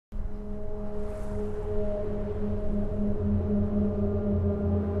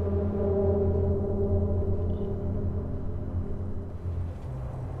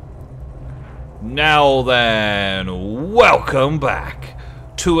Now then, welcome back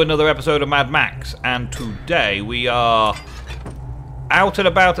to another episode of Mad Max, and today we are out and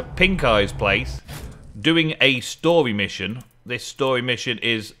about at Pinkeyes' place doing a story mission. This story mission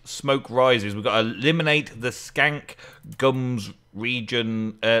is Smoke Rises. We've got to eliminate the Skank Gums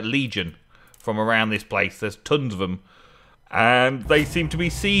Legion from around this place. There's tons of them, and they seem to be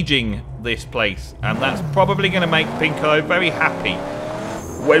sieging this place, and that's probably going to make Pinkeyes very happy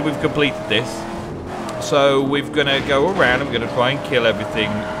when we've completed this. So we're going to go around and we're going to try and kill everything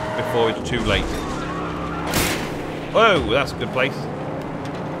before it's too late. Whoa, that's a good place.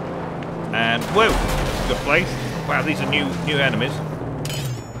 And whoa, that's a good place. Wow, these are new enemies.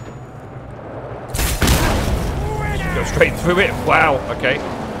 Just go straight through it. Wow, okay.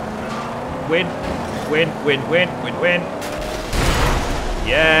 Win.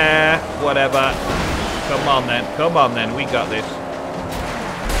 Yeah, whatever. Come on then, we got this.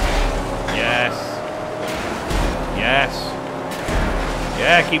 Yes.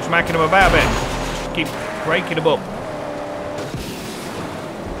 Yeah, keep smacking them about a bit. Just keep breaking them up.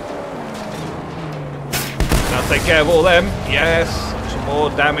 Now take care of all them. Yes. Some more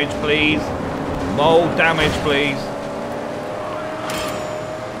damage, please. More damage, please.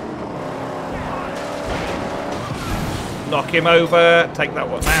 Knock him over. Take that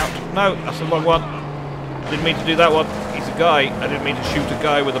one out. No, that's the wrong one. Didn't mean to do that one. He's a guy. I didn't mean to shoot a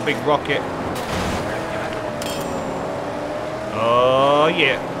guy with a big rocket. Oh,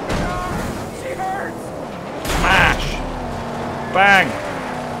 yeah. Smash. Bang.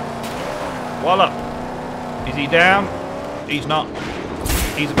 Wallop. Is he down? He's not.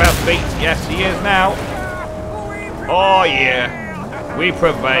 He's about to be. Yes, he is now. Oh, yeah. We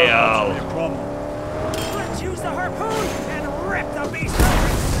prevail. Let's use the harpoon and rip the beast.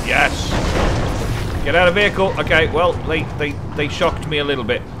 Yes. Get out of vehicle. Okay, well, they shocked me a little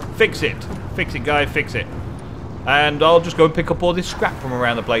bit. Fix it. Fix it, guy. Fix it. And I'll just go and pick up all this scrap from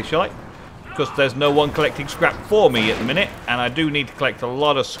around the place, shall I? Because there's no one collecting scrap for me at the minute. And I do need to collect a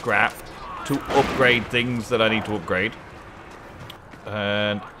lot of scrap to upgrade things that I need to upgrade.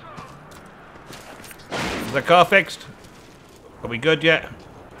 And is the car fixed? Are we good yet?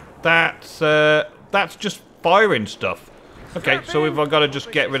 That's just firing stuff. Okay, so we've got to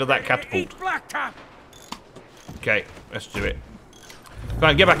just get rid of that catapult. Okay, let's do it. Come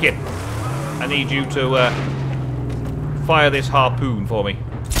on, get back in. I need you to fire this harpoon for me.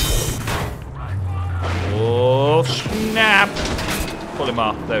 Oh, snap! Pull him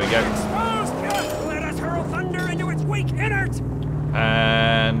off. There we go. Let us hurl thunder into its weak innards.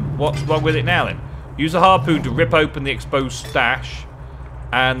 And what's wrong with it now then? Use the harpoon to rip open the exposed stash,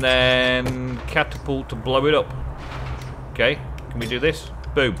 and then catapult to blow it up. Okay, can we do this?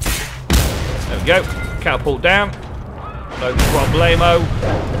 Boom. There we go. Catapult down. No problemo.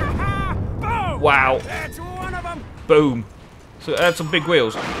 Wow. That's one of them. Boom. So that's some big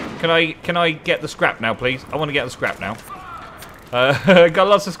wheels. Can I get the scrap now, please? I want to get the scrap now. Got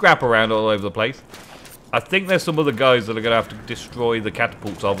lots of scrap around all over the place. I think there's some other guys that are going to have to destroy the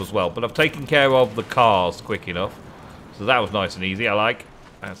catapults of as well. But I've taken care of the cars quick enough. So that was nice and easy, I like.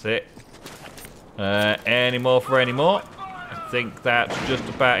 That's it. Any more for any more? I think that's just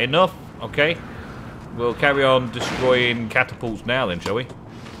about enough. Okay. We'll carry on destroying catapults now then, shall we?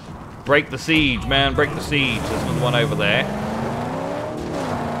 Break the siege, man. Break the siege. There's another one over there.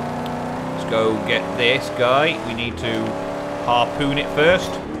 Let's go get this guy. We need to harpoon it first.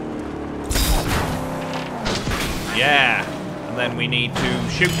 Yeah. And then we need to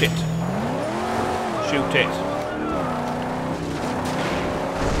shoot it. Shoot it.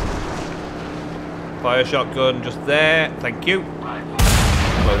 Fire shotgun just there. Thank you.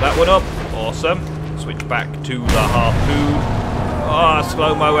 Blow that one up. Awesome. Switch back to the harpoon. Oh,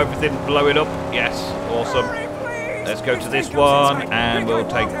 slow-mo, everything, blow it up. Yes, awesome. Let's go to this one, and we'll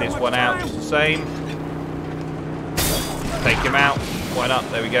take this one out just the same. Take him out. Why not?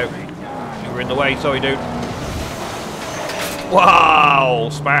 There we go. You were in the way, sorry, dude. Wow,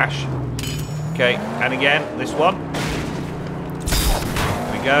 smash. Okay, and again, this one.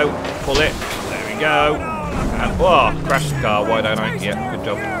 There we go. Pull it. There we go. And, oh, crash the car. Why don't I? Yeah, good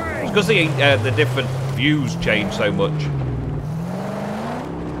job. It's because the different views change so much.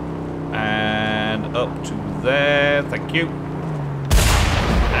 And up to there, thank you.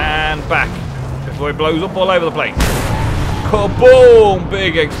 And back before it blows up all over the place. Kaboom!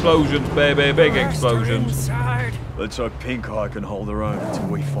 Big explosions, baby, big explosions. Let's hope Pinkeyes can hold their own until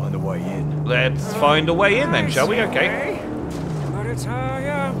we find a way in. Let's find a way in then, shall we? Okay.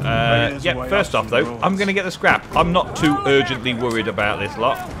 Yeah, first off though, I'm going to get the scrap. I'm not too urgently worried about this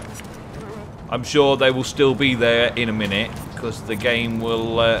lot. I'm sure they will still be there in a minute, because the game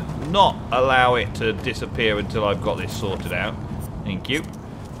will not allow it to disappear until I've got this sorted out. Thank you.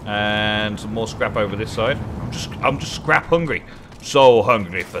 And some more scrap over this side. I'm just scrap hungry. So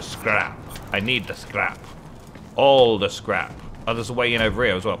hungry for scrap. I need the scrap. All the scrap. Oh, there's a way in over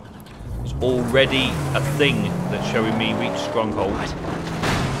here as well. There's already a thing that's showing me reach Stronghold.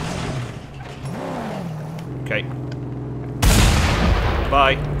 Okay.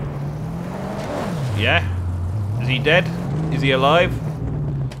 Bye. Yeah? Is he dead? Is he alive?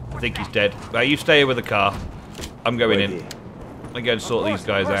 I think he's dead. Right, you stay here with the car. I'm going in. I'm going to sort these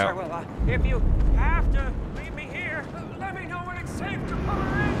guys out. If you have to leave me here, let me know when it's safe to pull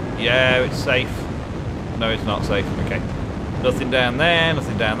in. Yeah, it's safe. No, it's not safe. Okay. Nothing down there,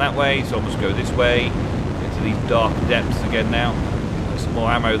 nothing down that way, so I'll just go this way. Into these dark depths again now. There's some more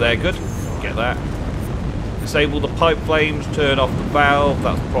ammo there, good. Get that. Disable the pipe flames, turn off the valve.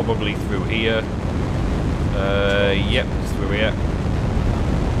 That's probably through here. Yep, it's through here.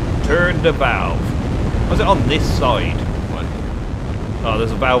 Turn the valve. Was it on this side? What? Oh,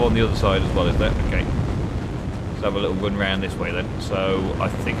 there's a valve on the other side as well, is there? Okay. Let's have a little run around this way then. So I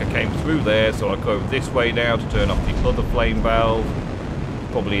think I came through there, so I'll go this way now to turn off the other flame valve.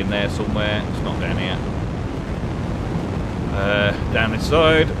 Probably in there somewhere. It's not down here. Down this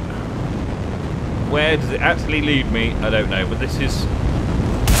side. Where does it actually lead me? I don't know, but this is...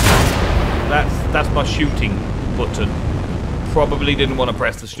 That's my shooting button. Probably didn't want to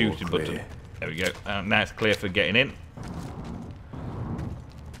press the shooting button. There we go. Now it's clear for getting in.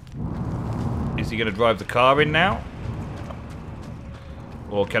 Is he going to drive the car in now?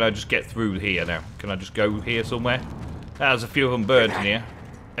 Or can I just get through here now? Can I just go here somewhere? There's a few of them birds in here.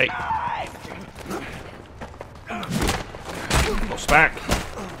 Hey. What's back?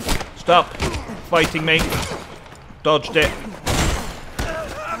 Stop fighting me. Dodged it.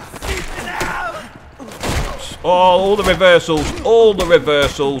 Oh, all the reversals, all the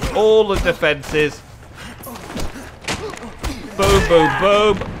reversals, all the defenses. Boom, boom,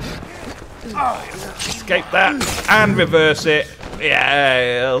 boom. Escape that and reverse it.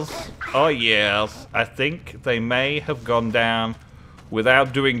 Yes. Oh, yes. I think they may have gone down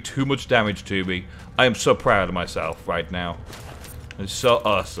without doing too much damage to me. I am so proud of myself right now. It's so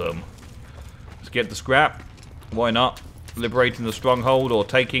awesome. Let's get the scrap. Why not? Liberating the stronghold or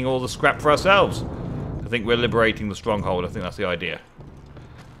taking all the scrap for ourselves. I think we're liberating the stronghold. I think that's the idea.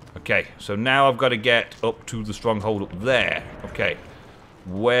 Okay, so now I've got to get up to the stronghold up there. Okay,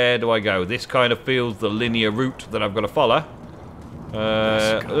 where do I go? This kind of feels the linear route that I've got to follow.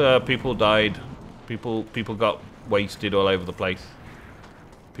 People died. People got wasted all over the place.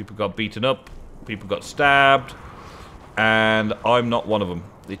 People got beaten up. People got stabbed. And I'm not one of them,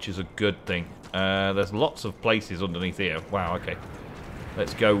 which is a good thing. There's lots of places underneath here. Wow, okay.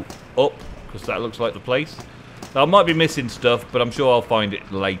 Let's go up, because that looks like the place. Now, I might be missing stuff, but I'm sure I'll find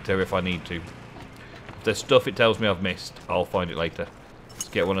it later if I need to. If there's stuff it tells me I've missed, I'll find it later. Let's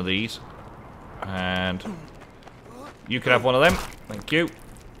get one of these. And you can have one of them. Thank you.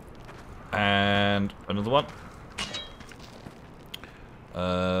 And another one.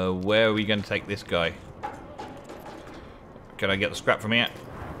 Where are we going to take this guy? Can I get the scrap from here?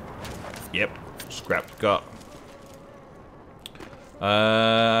 Yep, scrap got.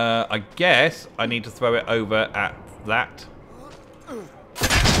 I guess I need to throw it over at that.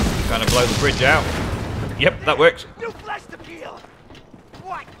 Kind of blow the bridge out. Yep, that works.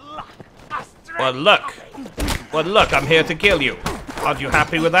 Well, look. Well, look, I'm here to kill you. Aren't you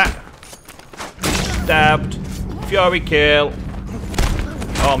happy with that? Stabbed. Fury kill.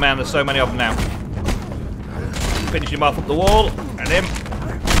 Oh man, there's so many of them now. Finish him off up the wall. And him.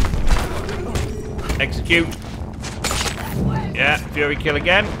 Execute. Yeah, Fury kill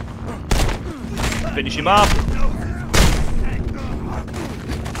again. Finish him off.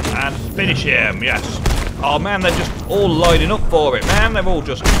 And finish him, yes. Oh man, they're just all lining up for it, man. They're all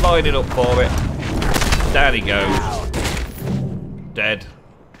just lining up for it. Down he goes. Dead.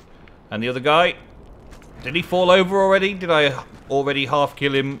 And the other guy? Did he fall over already? Did I already half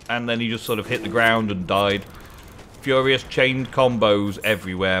kill him and then he just sort of hit the ground and died? Furious chained combos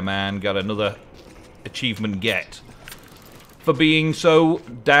everywhere, man. Got another achievement get for being so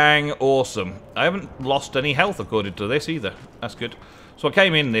dang awesome. I haven't lost any health according to this either. That's good. So I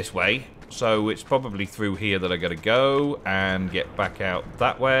came in this way, so it's probably through here that I gotta go and get back out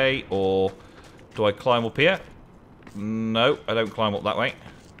that way, or do I climb up here? No, I don't climb up that way.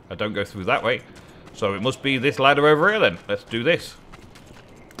 I don't go through that way. So it must be this ladder over here then. Let's do this.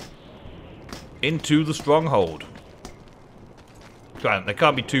 Into the stronghold. There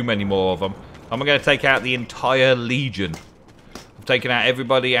can't be too many more of them. I'm going to take out the entire legion. I've taken out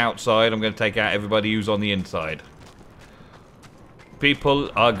everybody outside. I'm going to take out everybody who's on the inside.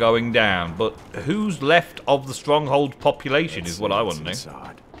 People are going down, but who's left of the Stronghold population is what I want to know.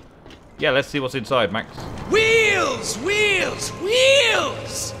 Inside. Yeah, let's see what's inside, Max. Wheels! Wheels!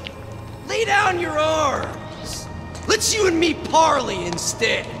 Wheels! Lay down your arms. Let's you and me parley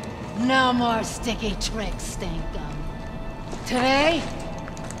instead. No more sticky tricks, Stinkum. Today,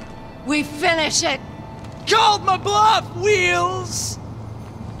 we finish it. Called my bluff, Wheels!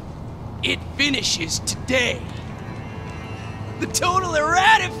 It finishes today. The total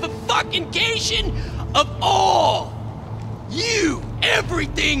erratification of all. You,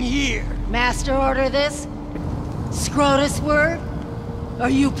 everything here. Master order this? Scrotus word? Or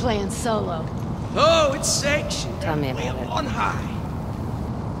you playing solo? Oh, it's sanctioned. Tell me about it. On high.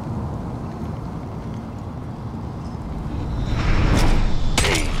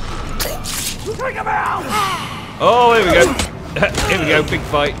 Take him out! Oh, here we go. Here we go, big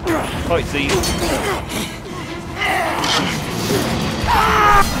fight. Fight scene.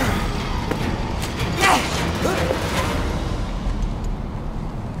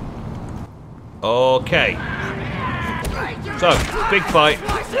 Okay. So, big fight.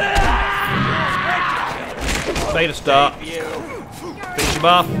 Made a start. Finish him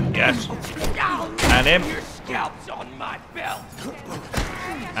off. Yes. And him. Scalp's on my belt.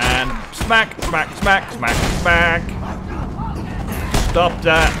 And smack, smack, smack, smack, smack. Stop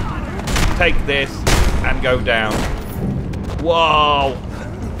that. Take this and go down. Whoa.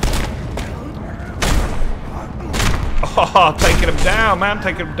 Oh, taking him down, man.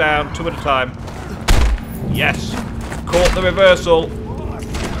 Taking him down 2 at a time. Yes. Caught the reversal.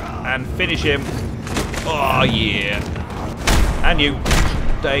 And finish him. Oh, yeah. And you.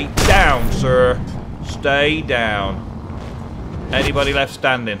 Stay down, sir. Stay down. Anybody left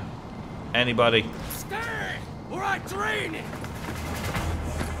standing? Anybody? Stay, or I drain it.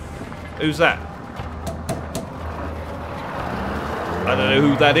 Who's that? I don't know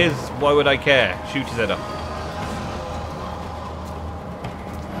who that is. Why would I care? Shoot his head off.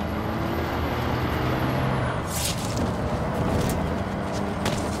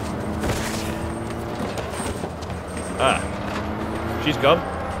 Ah. She's gone.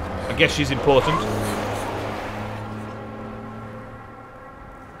 I guess she's important.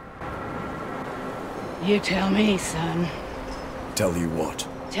 You tell me, son. Tell you what?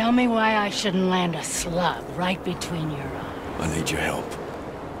 Tell me why I shouldn't land a slug right between your eyes. I need your help.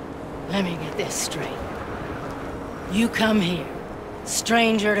 Let me get this straight. You come here,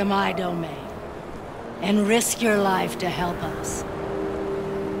 stranger to my domain, and risk your life to help us.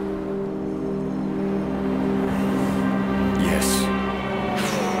 Yes.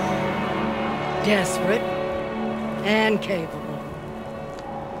 Desperate and capable.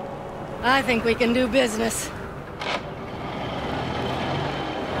 I think we can do business.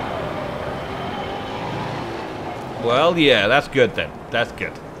 Well, yeah, that's good then. That's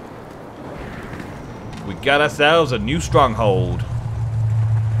good. We got ourselves a new stronghold.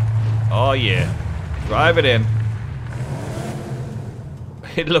 Oh yeah. Drive it in.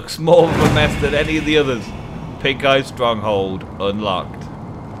 It looks more of a mess than any of the others. Pinkeyes Stronghold unlocked.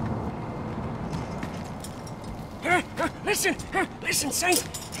 Listen, listen, Saint.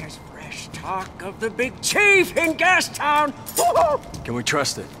 There's fresh talk of the big chief in Gastown. Can we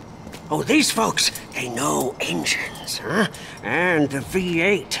trust it? Oh, these folks, they know engines, huh? And the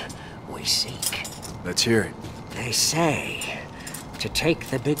V8 we seek. Let's hear it. They say, to take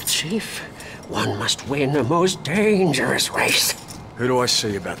the big chief, one must win a most dangerous race. Who do I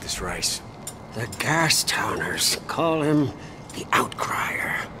see about this race? The Gastowners call him the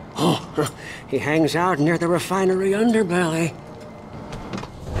Outcrier. Oh, he hangs out near the refinery underbelly.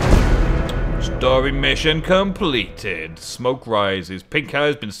 Story mission completed. Smoke rises. Pinkeyes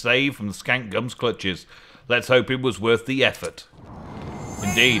has been saved from the Skank Gum's clutches. Let's hope it was worth the effort.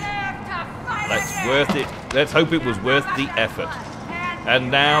 Indeed. Let's hope it was worth the effort.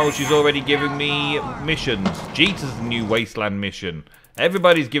 And now she's already giving me missions. Jeet is the new Wasteland mission.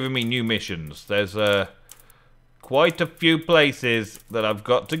 Everybody's giving me new missions. There's quite a few places that I've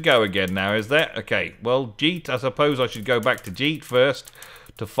got to go again now, is there? Okay, well, Jeet, I suppose I should go back to Jeet first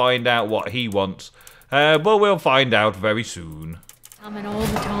to find out what he wants. But we'll find out very soon. Coming all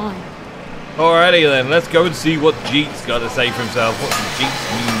the time. Alrighty then, let's go and see what Jeet's got to say for himself. What's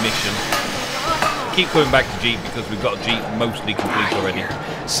Jeet's new mission? Keep coming back to Jeet because we've got Jeet mostly complete already.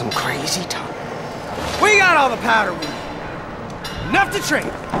 Some crazy talk. We got all the powder we need. Enough to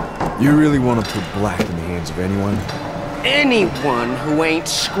trade. You really want to put Black in the hands of anyone? Anyone who ain't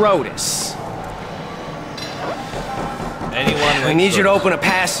Scrotus. Anyone? I need you to open a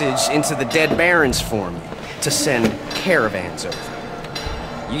passage into the Dead Barrens for me to send caravans over.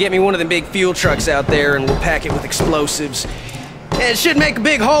 You get me one of the big fuel trucks out there and we'll pack it with explosives. It should make a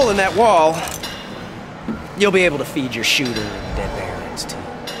big hole in that wall. You'll be able to feed your shooter and dead barons too.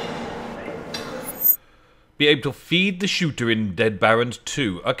 Be able to feed the shooter in Dead Barons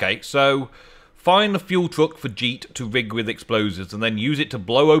too. Okay, so find the fuel truck for Jeet to rig with explosives and then use it to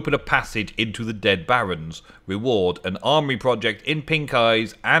blow open a passage into the Dead Barons. Reward, an armory project in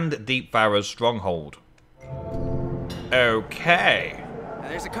Pinkeyes and Deep Farah's Stronghold. Okay.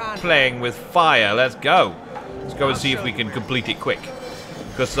 There's a con. Playing with fire, let's go. Let's go and see if we can complete it quick.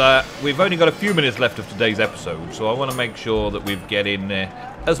 Because we've only got a few minutes left of today's episode, so I want to make sure that we've get in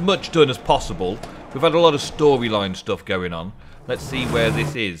as much done as possible. We've had a lot of storyline stuff going on. Let's see where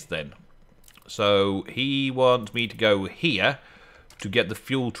this is then. So he wants me to go here to get the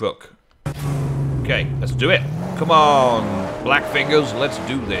fuel truck. Okay, let's do it. Come on, black fingers, let's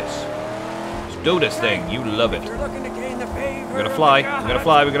do this. Let's do this thing. You love it. We're gonna fly. We're gonna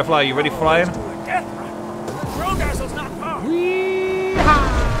fly. We're gonna fly. You ready for flying?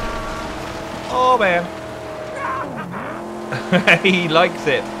 Oh man. He likes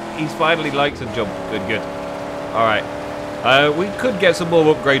it. He's finally likes a jump. Good, good. Alright. We could get some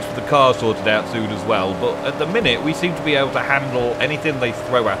more upgrades for the car sorted out soon as well, but at the minute we seem to be able to handle anything they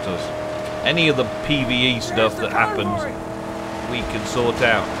throw at us. Any of the PvE stuff that happens, we can sort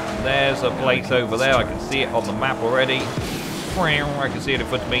out. There's a place over there. I can see it on the map already. I can see it in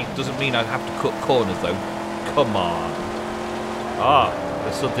front of me. Doesn't mean I have to cut corners though. Come on. Ah,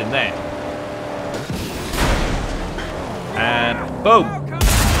 there's something there. And boom!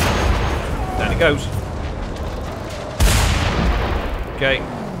 Down it goes. Okay,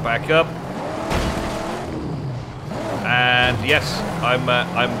 back up. And yes,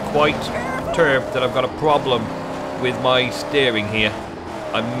 I'm quite perturbed that I've got a problem with my steering here.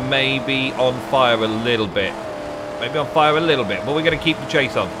 I may be on fire a little bit. Maybe on fire a little bit, but we're going to keep the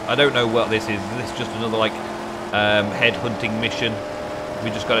chase on. I don't know what this is. Is this just another like head hunting mission? We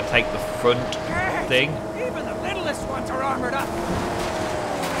just got to take the front thing. Even the littlest ones are armored up.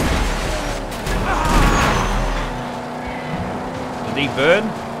 Did he burn?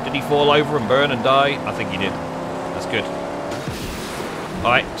 Did he fall over and burn and die? I think he did. That's good.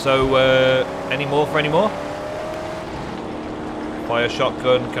 Alright, so any more for any more? Fire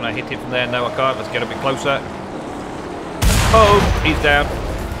shotgun. Can I hit it from there? No, I can't. Let's get a bit closer. Oh, he's down.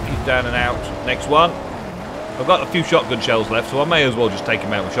 He's down and out. Next one. I've got a few shotgun shells left, so I may as well just take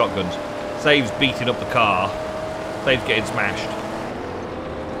him out with shotguns. Saves beating up the car. Saves getting smashed.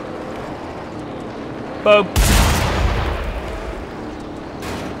 Boom.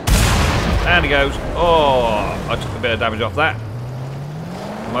 And he goes. Oh, I took a bit of damage off that.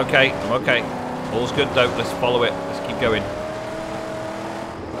 I'm okay. I'm okay. All's good though. Let's follow it. Let's keep going.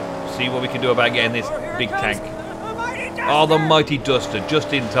 See what we can do about getting this big tank. Oh, the Mighty Duster,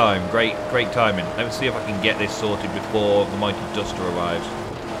 just in time. Great, great timing. Let me see if I can get this sorted before the Mighty Duster arrives.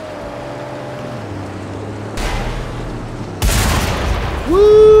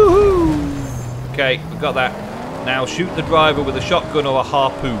 Woohoo! Okay, we've got that. Now shoot the driver with a shotgun or a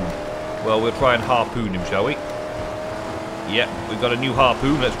harpoon. Well, we'll try and harpoon him, shall we? Yep, we've got a new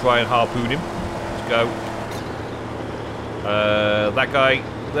harpoon. Let's try and harpoon him. Let's go. That guy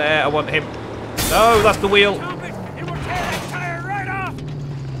there, I want him. No, that's the wheel.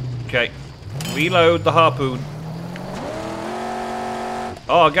 Okay, reload the harpoon.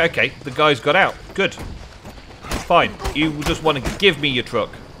 Oh, okay, the guy's got out. Good. Fine, you just want to give me your truck.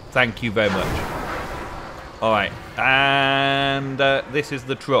 Thank you very much. Alright, and this is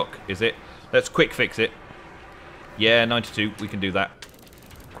the truck, is it? Let's quick fix it. Yeah, 92, we can do that.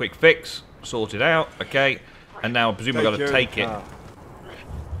 Quick fix, sort it out, okay. And now I presume I've got to take it.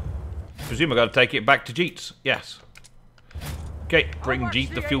 Presume I've got to take it back to Jeet's, yes. Okay, bring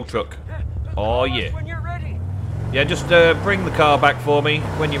Jeet the fuel truck. Oh yeah. Yeah, just bring the car back for me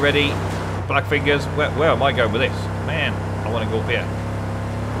when you're ready. Black fingers. Where am I going with this? Man, I want to go up here.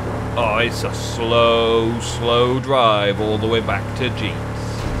 Oh, it's a slow drive all the way back to Jeet's.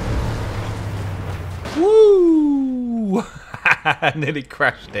 Woo! Nearly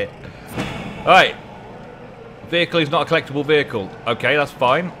crashed it. Alright. Vehicle is not a collectible vehicle. Okay, that's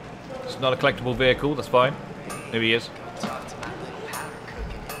fine. It's not a collectible vehicle, that's fine. Here he is.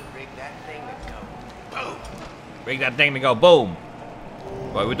 Rig that thing to go boom.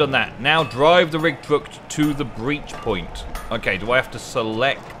 Right, we've done that. Now drive the rig truck to the breach point. Okay, do I have to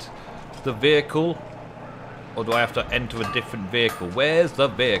select the vehicle? Or do I have to enter a different vehicle? Where's the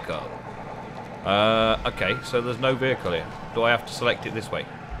vehicle? Okay, so there's no vehicle here. Do I have to select it this way?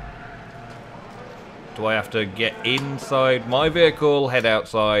 Do I have to get inside my vehicle, head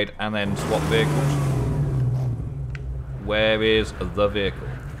outside, and then swap vehicles? Where is the vehicle?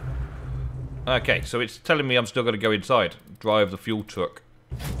 Okay, so it's telling me I'm still going to go inside. Drive the fuel truck.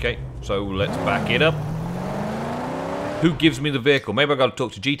 Okay, so let's back it up. Who gives me the vehicle? Maybe I've got to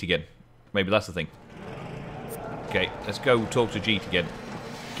talk to Jeet again. Maybe that's the thing. Okay, let's go talk to Jeet again.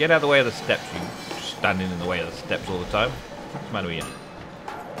 Get out of the way of the steps. You're standing in the way of the steps all the time. What's the matter with you?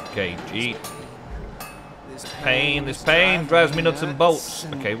 Okay, Jeet. This pain drives me nuts and bolts.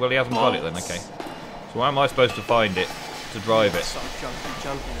 Okay, well he hasn't got it then, okay. So how am I supposed to find it to drive it?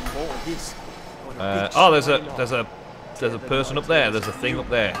 Oh, there's a person up there. There's a thing up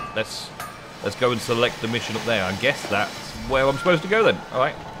there. Let's go and select the mission up there. I guess that's where I'm supposed to go then. All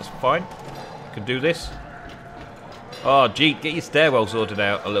right, that's fine. I can do this. Oh, Jeet, get your stairwell sorted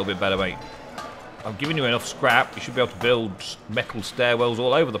out a little bit better, mate. I'm giving you enough scrap. You should be able to build metal stairwells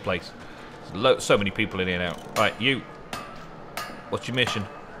all over the place. There's so many people in here now. All right, you. What's your mission?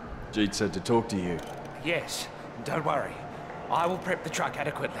 Jeet said to talk to you. Yes, don't worry. I will prep the truck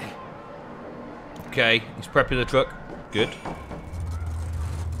adequately. Okay, he's prepping the truck. Good.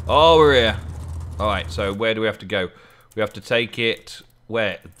 Oh, we're here. Alright, so where do we have to go? We have to take it...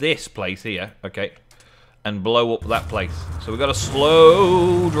 Where? This place here. Okay. And blow up that place. So we've got a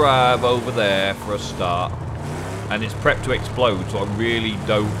slow drive over there for a start. And it's prepped to explode, so I really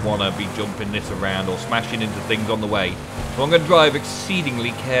don't want to be jumping this around or smashing into things on the way. So I'm going to drive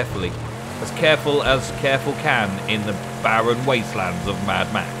exceedingly carefully. As careful can in the barren wastelands of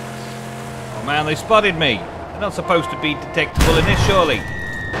Mad Max. Oh man, they spotted me. They're not supposed to be detectable in this, surely.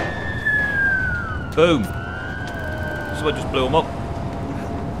 Boom. Someone just blew them up.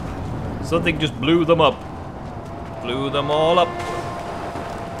 Something just blew them up. Blew them all up.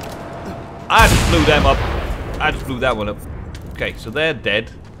 I just blew them up. I just blew that one up. Okay, so they're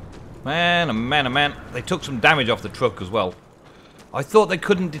dead. Man, oh man, oh man. They took some damage off the truck as well. I thought they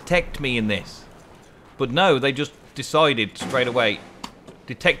couldn't detect me in this. But no, they just decided straight away.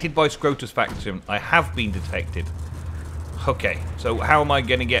 Detected by Scrotus faction. I have been detected. Okay, so how am I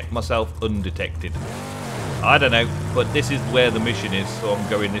going to get myself undetected? I don't know, but this is where the mission is, so I'm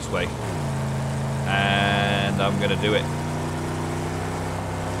going this way. And I'm going to do it.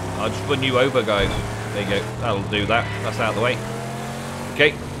 I'll just run you over, guys. There you go. That'll do that. That's out of the way.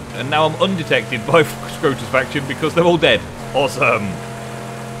 Okay, and now I'm undetected by Scrotus faction because they're all dead. Awesome.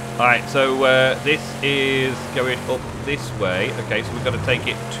 Alright, so this is going up this way. Okay, so we've got to take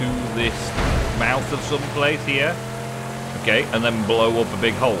it to this mouth of some place here. Okay, and then blow up a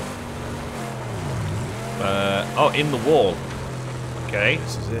big hole. Oh, in the wall. Okay.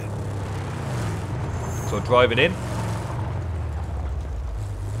 This is it. So drive it in.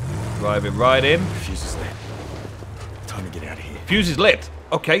 Drive it right in. Fuse is lit. Time to get out of here. Fuse is lit.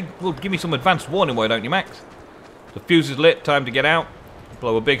 Okay, well, give me some advanced warning, why don't you, Max? The fuse is lit. Time to get out.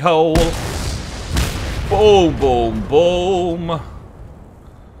 Blow a big hole. Boom, boom, boom.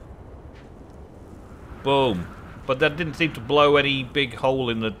 Boom. But that didn't seem to blow any big hole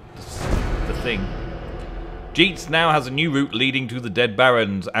in the thing. Jeets now has a new route leading to the Dead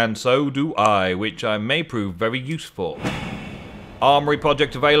Barrens, and so do I, which I may prove very useful. Armory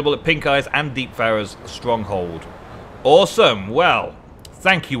project available at Pinkeyes and Deepfarrow's Stronghold. Awesome. Well,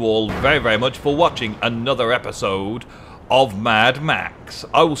 thank you all very, very much for watching another episode of Mad Max.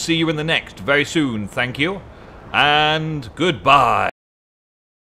 I will see you in the next very soon. Thank you, and goodbye.